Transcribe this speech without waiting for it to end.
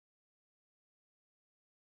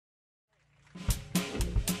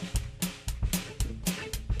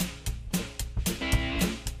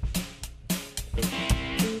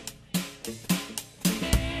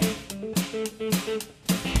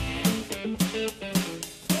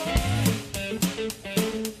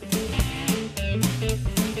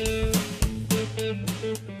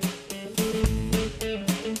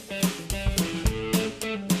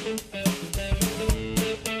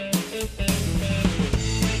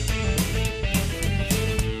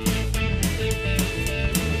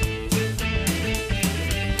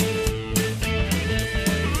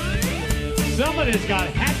Somebody's got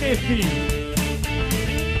happy feet.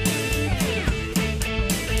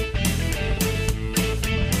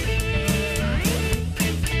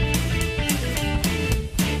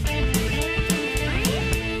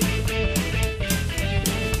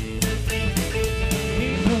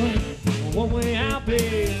 One way out,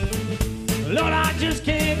 babe. Lord, I just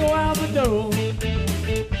can't go out the door.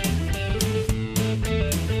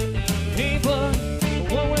 People,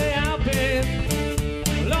 one way out, babe.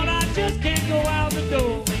 Lord, I just can't go out the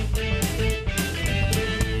door.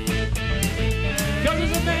 'Cause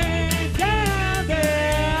there's a man down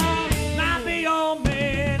there, might be your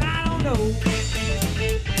man, I don't know.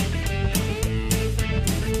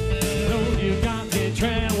 Lord, you got me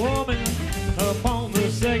trying woman up on the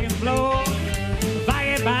second floor. If I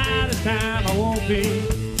get by this time, I won't be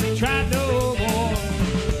trying no more.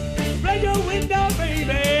 Break your window,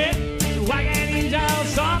 baby, so I can ease out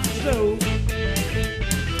soft and slow.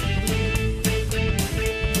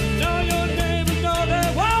 Know your neighbors know they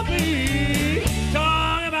won't be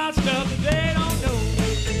talking about stuff that they don't know.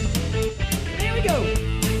 Here we go.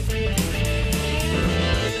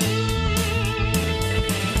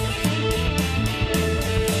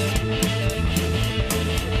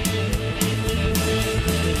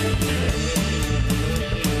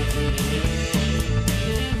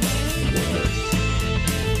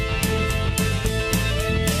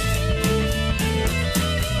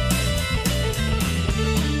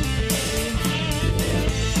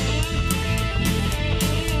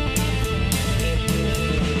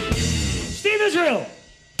 Israel.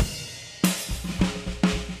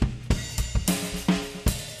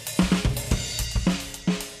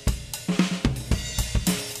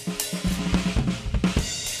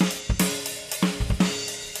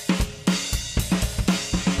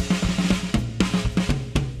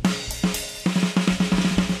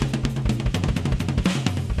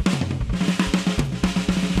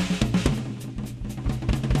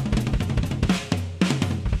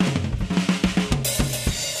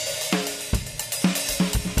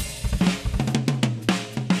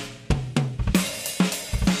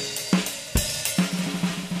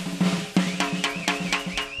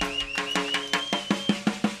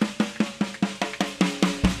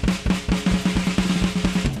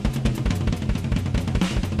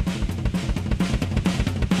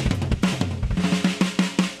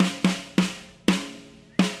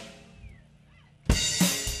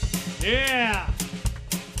 Yeah.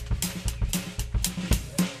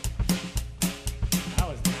 That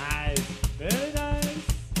was nice. Very nice.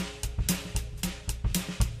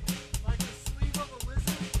 Like the sleeve of a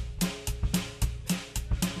lizard.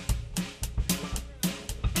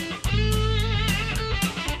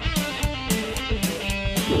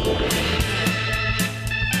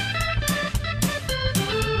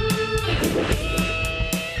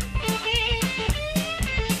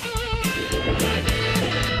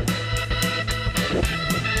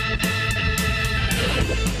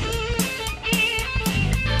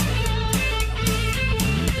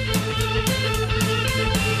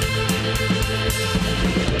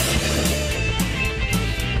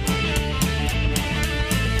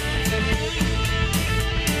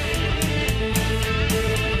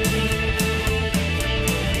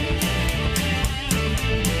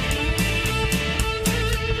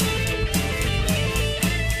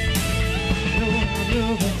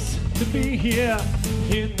 To be here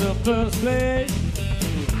in the first place,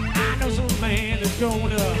 I know some man is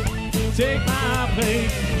gonna take my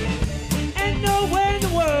place. And nowhere in the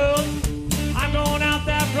world I'm going out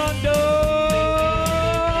that front door.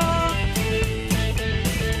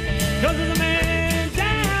 'Cause there's a man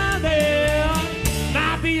down there,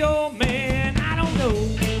 might be your man, I don't know.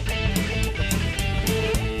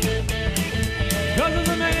 'Cause there's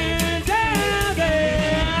a man down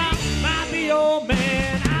there, might be your man.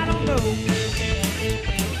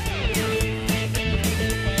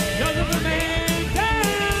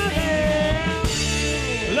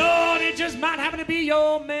 Lord, it just might happen to be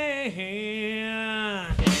your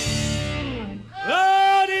man.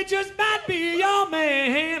 Lord, it just might be your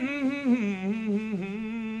man.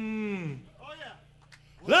 Oh yeah.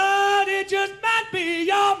 Lord, it just might be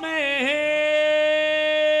your man.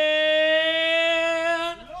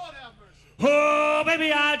 Lord have mercy. Oh,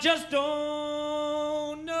 baby, I just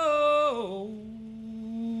don't know.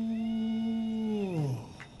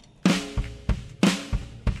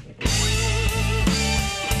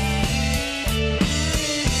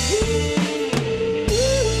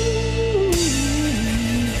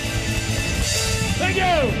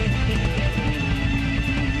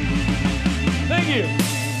 you.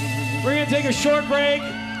 We're going to take a short break.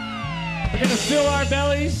 We're going to fill our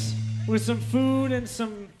bellies with some food and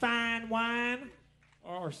some fine wine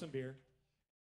or some beer.